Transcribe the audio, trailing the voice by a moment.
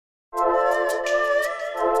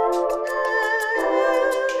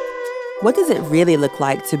What does it really look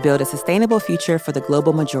like to build a sustainable future for the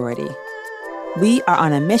global majority? We are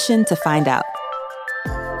on a mission to find out.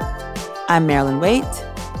 I'm Marilyn Waite.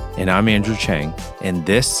 And I'm Andrew Chang, and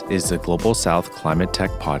this is the Global South Climate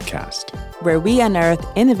Tech Podcast, where we unearth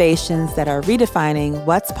innovations that are redefining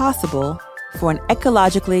what's possible for an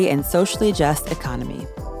ecologically and socially just economy.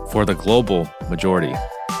 For the global majority.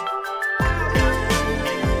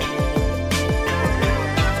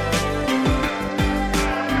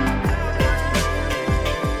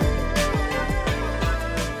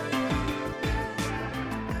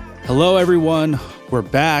 Hello, everyone. We're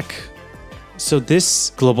back. So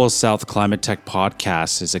this Global South Climate Tech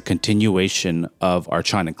Podcast is a continuation of our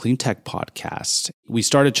China Clean Tech Podcast. We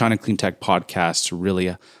started China Clean Tech Podcast to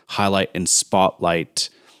really highlight and spotlight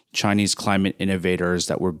Chinese climate innovators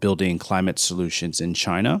that were building climate solutions in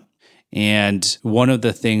China. And one of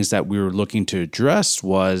the things that we were looking to address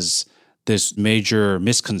was this major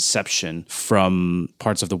misconception from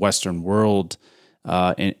parts of the Western world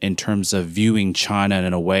in terms of viewing China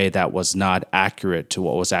in a way that was not accurate to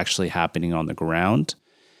what was actually happening on the ground.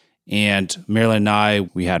 And Marilyn and I,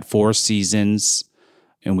 we had 4 seasons,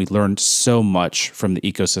 and we learned so much from the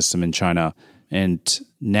ecosystem in China. And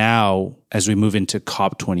now, as we move into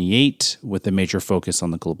COP28 with a major focus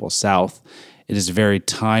on the Global South, it is very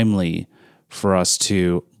timely for us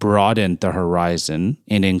to broaden the horizon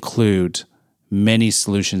and include many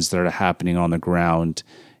solutions that are happening on the ground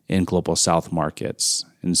in Global South markets.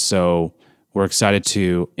 And so we're excited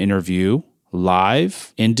to interview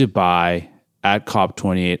live in Dubai at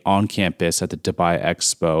COP28 on campus at the Dubai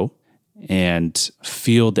Expo and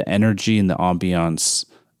feel the energy and the ambiance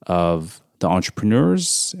of the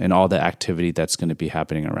entrepreneurs and all the activity that's going to be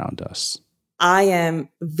happening around us. I am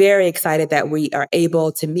very excited that we are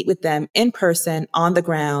able to meet with them in person on the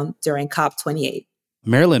ground during COP28.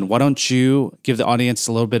 Marilyn, why don't you give the audience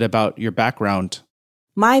a little bit about your background?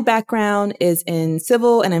 My background is in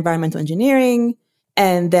civil and environmental engineering,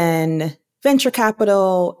 and then venture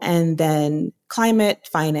capital, and then climate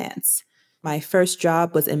finance. My first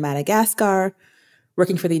job was in Madagascar,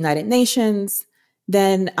 working for the United Nations.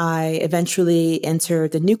 Then I eventually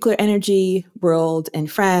entered the nuclear energy world in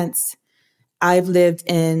France. I've lived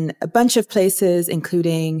in a bunch of places,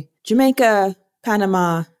 including Jamaica,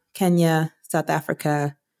 Panama, Kenya, South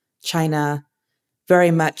Africa, China,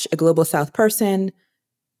 very much a Global South person.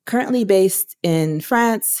 Currently based in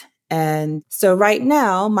France. And so right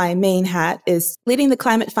now, my main hat is leading the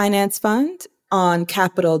Climate Finance Fund on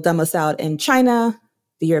capital domiciled in China,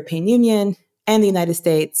 the European Union, and the United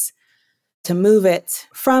States to move it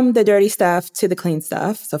from the dirty stuff to the clean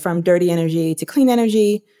stuff. So from dirty energy to clean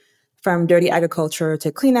energy, from dirty agriculture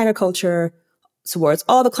to clean agriculture, towards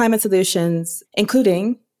all the climate solutions,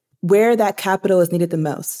 including where that capital is needed the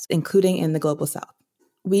most, including in the Global South.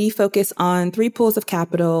 We focus on 3 pools of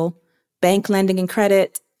capital: bank lending and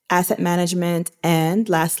credit, asset management, and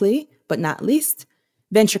lastly, but not least,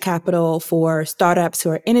 venture capital for startups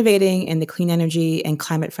who are innovating in the clean energy and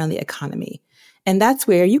climate-friendly economy. And that's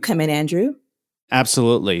where you come in, Andrew.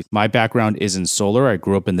 Absolutely. My background is in solar. I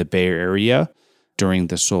grew up in the Bay Area during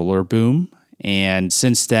the solar boom. And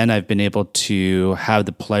since then, I've been able to have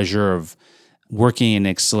the pleasure of working in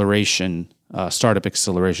acceleration, startup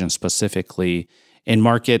acceleration specifically, in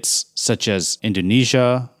markets such as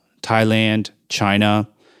Indonesia, Thailand, China,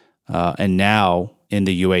 and now in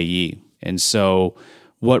the UAE. And so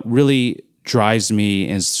what really drives me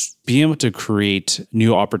is being able to create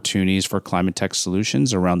new opportunities for climate tech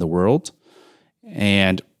solutions around the world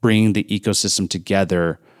and bring the ecosystem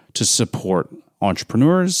together to support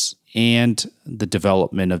entrepreneurs and the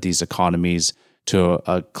development of these economies to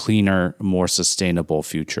a cleaner, more sustainable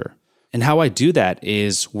future. And how I do that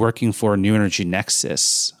is working for New Energy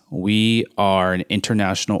Nexus. We are an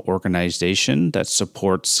international organization that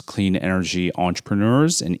supports clean energy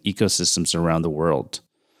entrepreneurs and ecosystems around the world.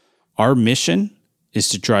 Our mission is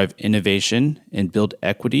to drive innovation and build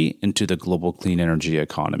equity into the global clean energy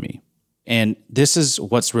economy. And this is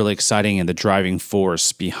what's really exciting and the driving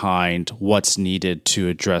force behind what's needed to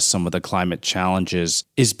address some of the climate challenges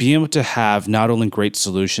is being able to have not only great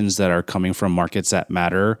solutions that are coming from markets that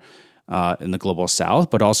matter, in the Global South,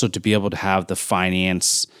 but also to be able to have the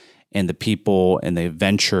finance and the people and the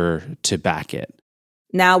venture to back it.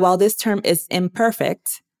 Now, while this term is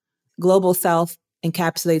imperfect, Global South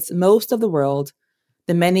encapsulates most of the world,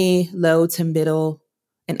 the many low to middle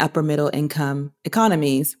and upper middle income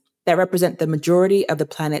economies that represent the majority of the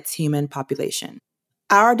planet's human population.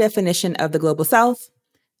 Our definition of the Global South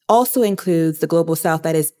also includes the Global South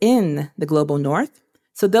that is in the Global North.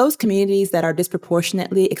 So those communities that are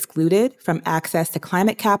disproportionately excluded from access to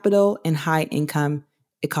climate capital and high-income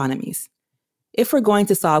economies. if we're going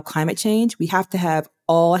to solve climate change, we have to have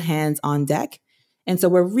all hands on deck. And so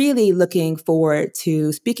we're really looking forward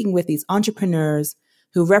to speaking with these entrepreneurs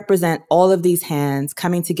who represent all of these hands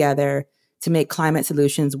coming together to make climate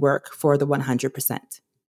solutions work for the 100%.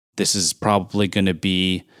 This is probably going to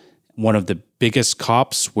be one of the biggest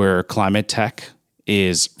COPs where climate tech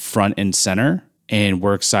is front and center, and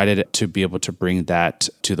we're excited to be able to bring that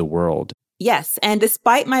to the world. Yes, and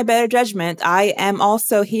despite my better judgment, I am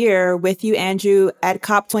also here with you, Andrew, at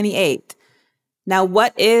COP28. Now,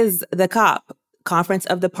 what is the COP? Conference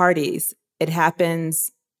of the Parties. It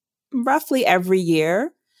happens roughly every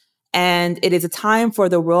year, and it is a time for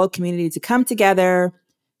the world community to come together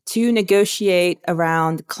to negotiate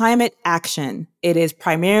around climate action. It is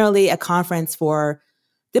primarily a conference for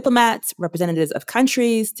diplomats, representatives of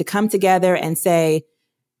countries to come together and say,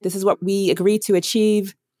 this is what we agree to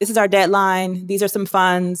achieve. This is our deadline. These are some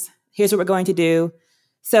funds. Here's what we're going to do.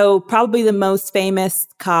 So probably the most famous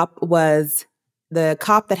COP was the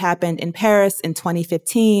COP that happened in Paris in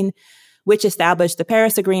 2015, which established the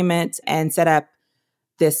Paris Agreement and set up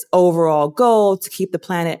this overall goal to keep the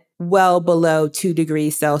planet well below 2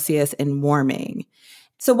 degrees Celsius in warming.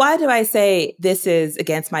 So why do I say this is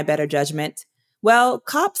against my better judgment? Well,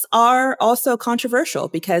 COPs are also controversial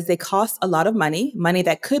because they cost a lot of money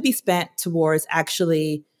that could be spent towards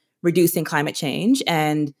actually reducing climate change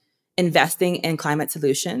and investing in climate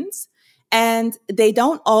solutions. And they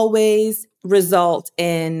don't always result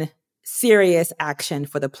in serious action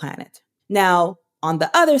for the planet. Now, on the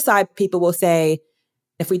other side, people will say,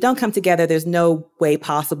 if we don't come together, there's no way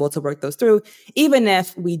possible to work those through, even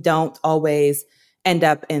if we don't always end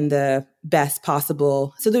up in the best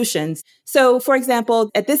possible solutions. So, for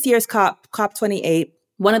example, at this year's COP28,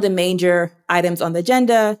 one of the major items on the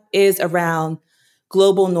agenda is around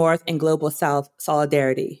global North and global South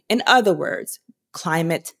solidarity. In other words,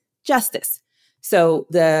 climate justice. So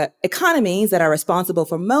the economies that are responsible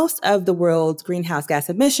for most of the world's greenhouse gas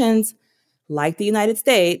emissions, like the United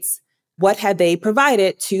States, what have they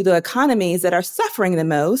provided to the economies that are suffering the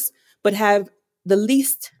most, but have the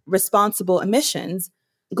least responsible emissions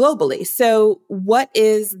globally? So what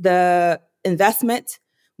is the investment?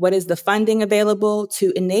 What is the funding available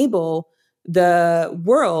to enable the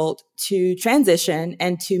world to transition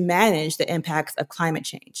and to manage the impacts of climate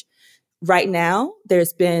change? Right now,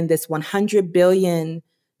 there's been this $100 billion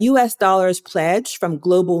pledge from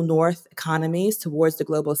global North economies towards the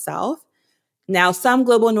global South. Now, some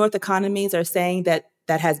global North economies are saying that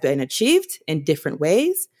that has been achieved in different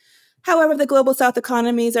ways. However, the global South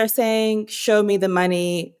economies are saying, show me the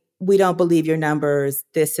money. We don't believe your numbers.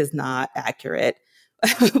 This is not accurate.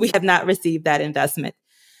 We have not received that investment.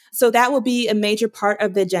 So that will be a major part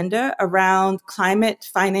of the agenda around climate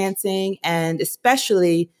financing and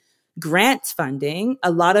especially grant funding.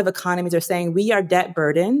 A lot of economies are saying we are debt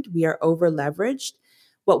burdened. We are over leveraged.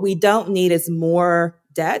 What we don't need is more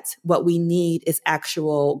debt. What we need is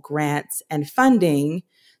actual grants and funding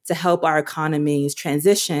to help our economies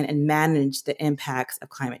transition and manage the impacts of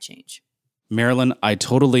climate change. Marilyn, I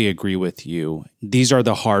totally agree with you. These are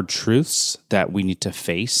the hard truths that we need to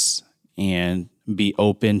face and be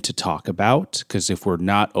open to talk about, because if we're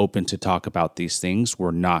not open to talk about these things,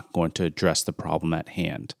 we're not going to address the problem at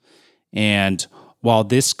hand. And while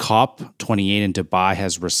this COP28 in Dubai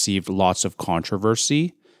has received lots of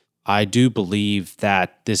controversy, I do believe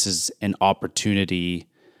that this is an opportunity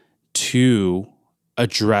to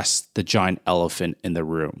address the giant elephant in the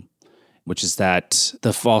room, which is that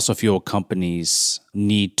the fossil fuel companies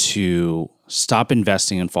need to stop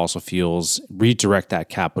investing in fossil fuels, redirect that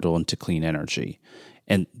capital into clean energy.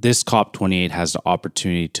 And this COP28 has the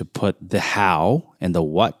opportunity to put the how and the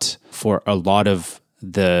what for a lot of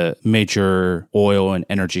the major oil and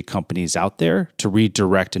energy companies out there to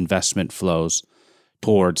redirect investment flows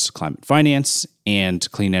towards climate finance and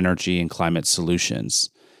clean energy and climate solutions.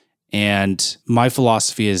 And my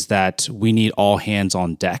philosophy is that we need all hands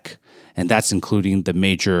on deck, and that's including the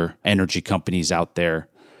major energy companies out there.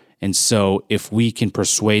 And so if we can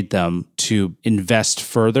persuade them to invest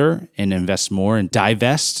further and invest more and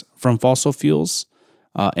divest from fossil fuels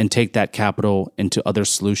and take that capital into other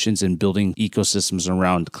solutions and building ecosystems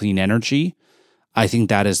around clean energy, I think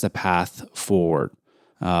that is the path forward.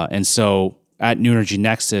 And so at New Energy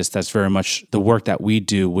Nexus, that's very much the work that we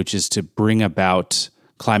do, which is to bring about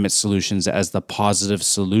climate solutions as the positive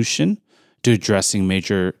solution to addressing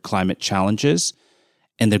major climate challenges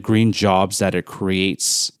and the green jobs that it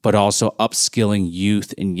creates, but also upskilling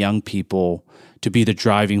youth and young people to be the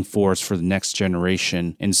driving force for the next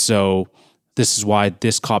generation. And so this is why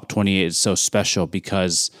this COP28 is so special,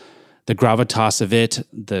 because the gravitas of it,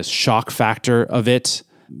 the shock factor of it,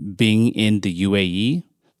 being in the UAE,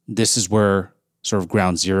 this is where sort of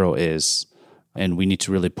ground zero is. And we need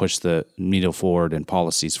to really push the needle forward and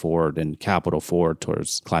policies forward and capital forward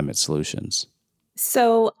towards climate solutions.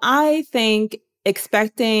 So I think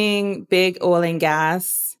expecting big oil and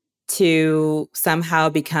gas to somehow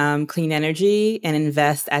become clean energy and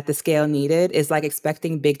invest at the scale needed is like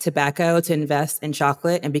expecting big tobacco to invest in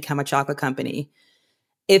chocolate and become a chocolate company.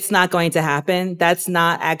 It's not going to happen. That's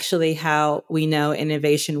not actually how we know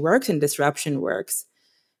innovation works and disruption works.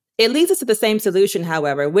 It leads us to the same solution,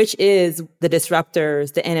 however, which is the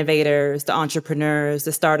disruptors, the innovators, the entrepreneurs,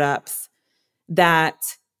 the startups that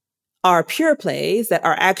are pure plays, that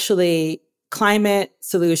are actually climate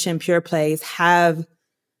solution pure plays, have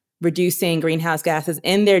reducing greenhouse gases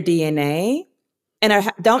in their DNA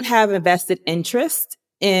and don't have a vested interest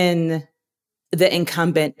in the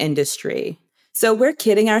incumbent industry. So we're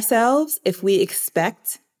kidding ourselves if we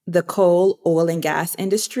expect the coal, oil, and gas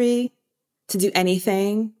industry to do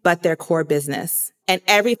anything but their core business. And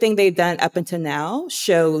everything they've done up until now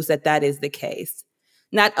shows that that is the case.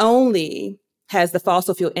 Not only has the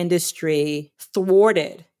fossil fuel industry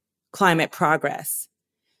thwarted climate progress,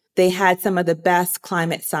 they had some of the best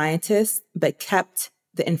climate scientists, but kept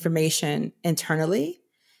the information internally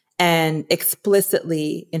and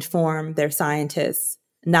explicitly informed their scientists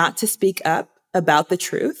not to speak up about the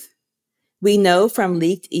truth. We know from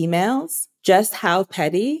leaked emails just how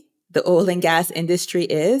petty the oil and gas industry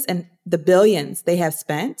is and the billions they have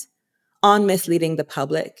spent on misleading the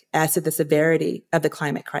public as to the severity of the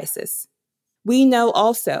climate crisis. We know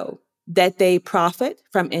also that they profit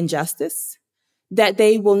from injustice, that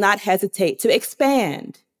they will not hesitate to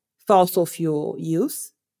expand fossil fuel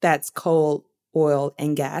use, that's coal, oil,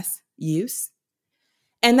 and gas use.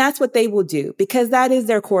 And that's what they will do because that is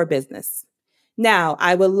their core business. Now,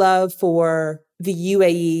 I would love for the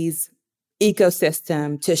UAE's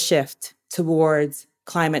ecosystem to shift towards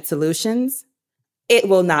climate solutions. It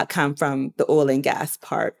will not come from the oil and gas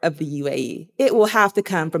part of the UAE. It will have to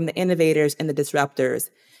come from the innovators and the disruptors.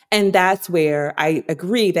 And that's where I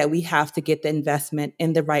agree that we have to get the investment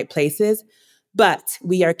in the right places. But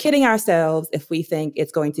we are kidding ourselves if we think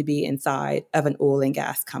it's going to be inside of an oil and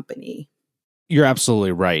gas company. You're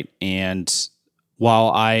absolutely right. And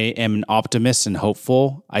while I am an optimist and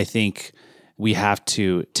hopeful, I think we have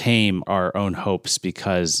to tame our own hopes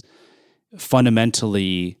because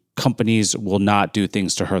fundamentally, companies will not do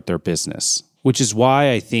things to hurt their business, which is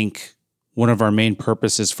why I think one of our main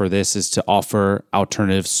purposes for this is to offer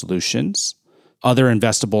alternative solutions, other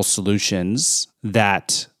investable solutions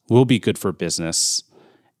that will be good for business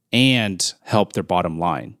and help their bottom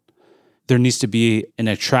line. There needs to be an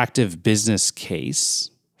attractive business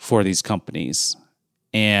case for these companies.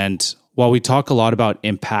 And while we talk a lot about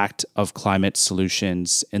impact of climate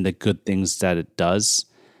solutions and the good things that it does,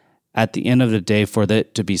 at the end of the day, for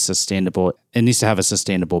it to be sustainable, it needs to have a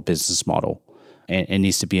sustainable business model and it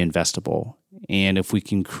needs to be investable. And if we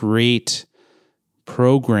can create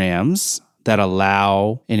programs that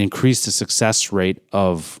allow and increase the success rate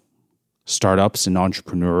of startups and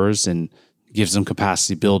entrepreneurs and gives them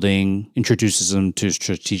capacity building, introduces them to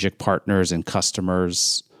strategic partners and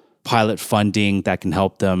customers, pilot funding that can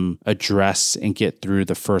help them address and get through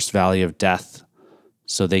the first valley of death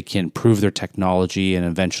so they can prove their technology and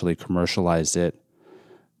eventually commercialize it.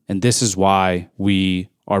 And this is why we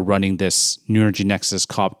are running this New Energy Nexus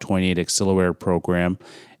COP28 Accelerator program.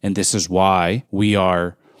 And this is why we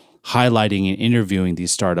are highlighting and interviewing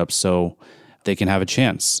these startups so they can have a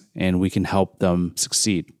chance and we can help them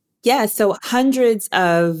succeed. Yeah, so hundreds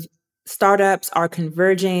of startups are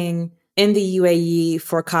converging in the UAE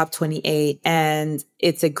for COP28, and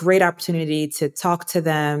it's a great opportunity to talk to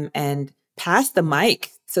them and pass the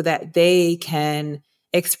mic so that they can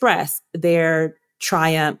express their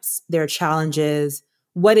triumphs, their challenges,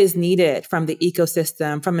 what is needed from the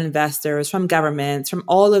ecosystem, from investors, from governments, from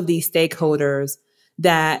all of these stakeholders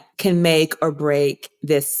that can make or break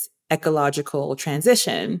this ecological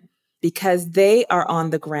transition, because they are on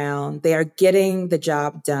the ground, they are getting the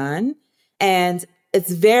job done. And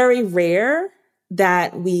it's very rare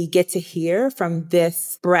that we get to hear from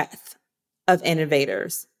this breadth of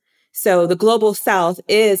innovators. So the global South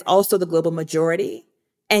is also the global majority.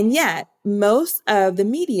 And yet most of the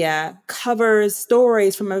media covers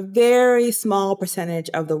stories from a very small percentage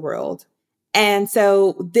of the world. And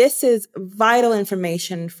so this is vital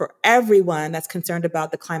information for everyone that's concerned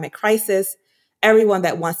about the climate crisis, everyone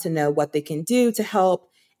that wants to know what they can do to help,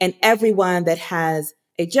 and everyone that has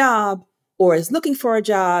a job or is looking for a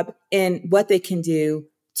job in what they can do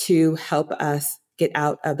to help us get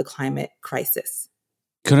out of the climate crisis.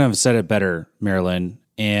 Couldn't have said it better, Marilyn.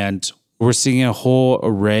 And We're seeing a whole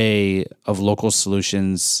array of local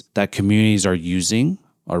solutions that communities are using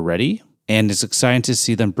already. And it's exciting to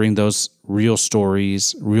see them bring those real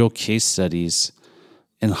stories, real case studies,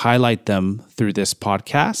 and highlight them through this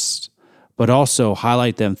podcast, but also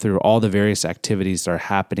highlight them through all the various activities that are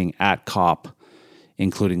happening at COP,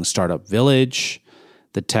 including Startup Village,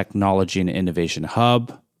 the Technology and Innovation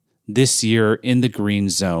Hub. This year in the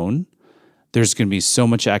Green Zone, there's going to be so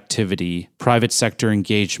much activity, private sector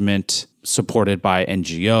engagement supported by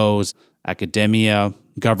NGOs, academia,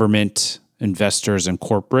 government, investors, and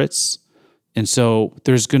corporates. And so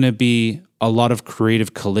there's going to be a lot of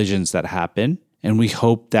creative collisions that happen. And we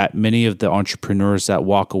hope that many of the entrepreneurs that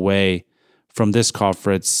walk away from this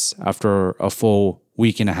conference after a full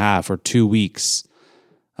week and a half or 2 weeks,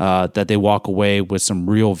 that they walk away with some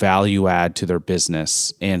real value add to their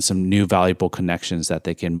business and some new valuable connections that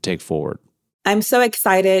they can take forward. I'm so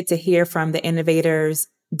excited to hear from the innovators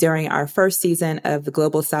during our first season of the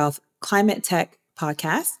Global South Climate Tech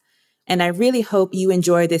podcast. And I really hope you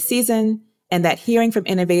enjoy this season and that hearing from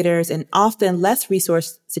innovators in often less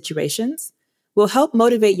resourced situations will help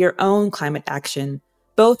motivate your own climate action,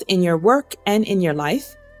 both in your work and in your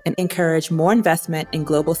life, and encourage more investment in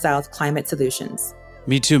Global South climate solutions.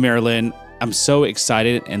 Me too, Marilyn. I'm so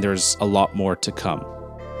excited, and there's a lot more to come.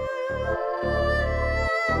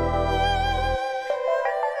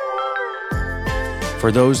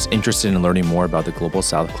 For those interested in learning more about the Global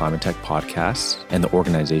South Climate Tech podcast and the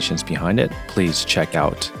organizations behind it, please check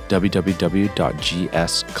out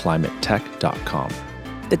www.gsclimatetech.com.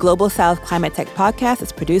 The Global South Climate Tech podcast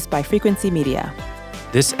is produced by Frequency Media.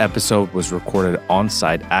 This episode was recorded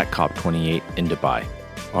on-site at COP28 in Dubai.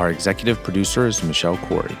 Our executive producer is Michelle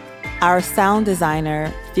Corey. Our sound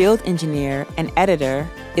designer, field engineer, and editor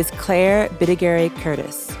is Claire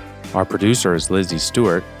Bidigeri-Curtis. Our producer is Lizzie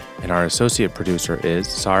Stewart, and our associate producer is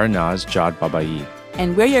Saranaz Jadbabai.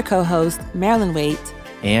 And we're your co-hosts, Marilyn Waite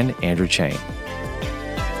and Andrew Chang.